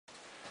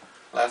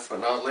Last but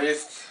not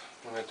least,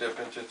 I'm going to dip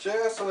into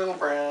just a little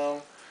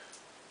brown.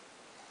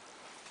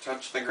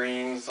 Touch the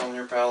greens on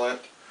your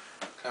palette.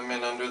 Come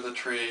in under the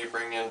tree,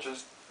 bring in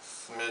just a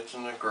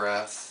smidgen of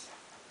grass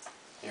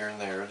here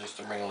and there, just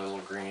to bring a little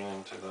green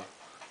into the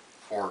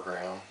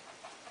foreground.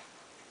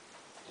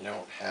 You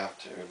don't have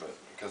to, but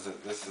because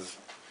this is,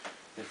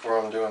 before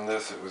I'm doing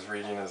this, it was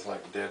reading as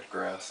like dead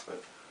grass,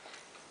 but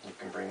you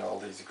can bring all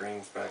these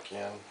greens back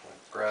in,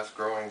 like grass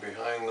growing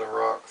behind the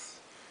rocks,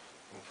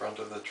 in front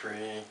of the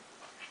tree.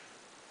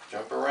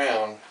 Jump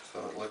around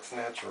so it looks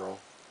natural.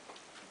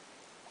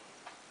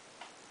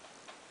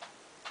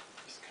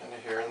 Just kind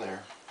of here and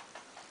there.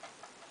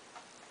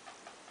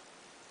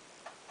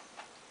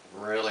 It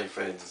really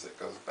fades as it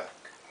goes back.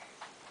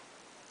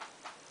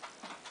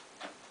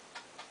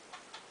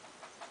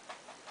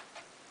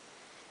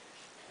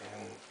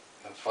 And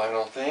the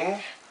final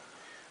thing,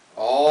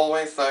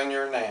 always sign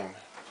your name.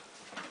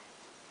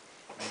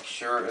 Make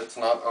sure it's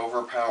not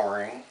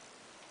overpowering.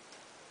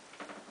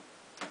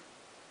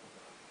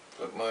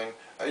 But mine,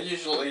 I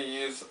usually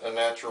use a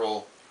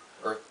natural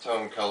earth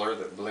tone color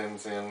that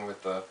blends in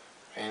with the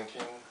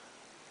painting,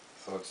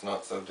 so it's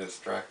not so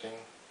distracting.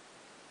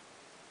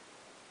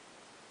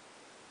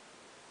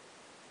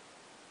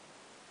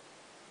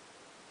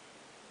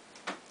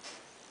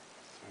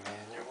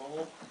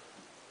 Manuel,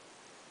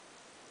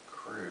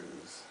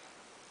 Cruz.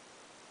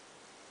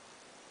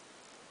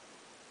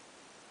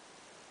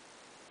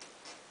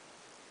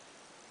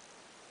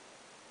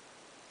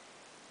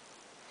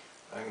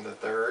 I'm the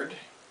third,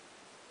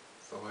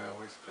 so I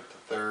always put the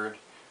third.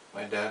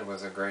 My dad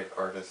was a great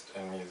artist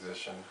and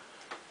musician,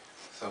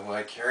 so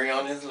I carry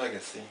on his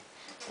legacy.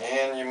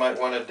 And you might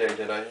want to date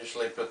it. I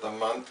usually put the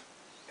month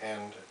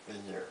and the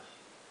year.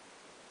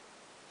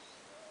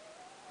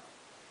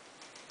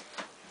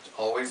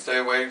 Always stay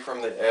away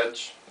from the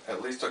edge,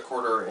 at least a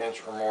quarter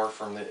inch or more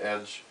from the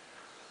edge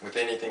with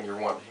anything you're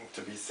wanting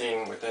to be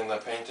seen within the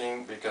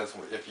painting, because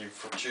if you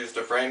choose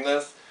to frame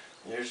this,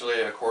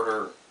 usually a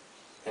quarter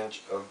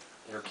inch of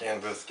your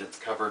canvas gets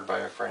covered by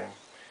a frame.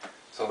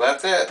 So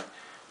that's it.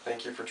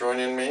 Thank you for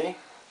joining me,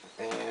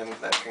 and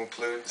that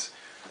concludes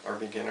our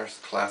beginners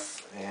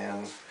class,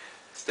 and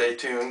stay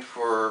tuned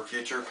for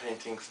future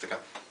paintings to come.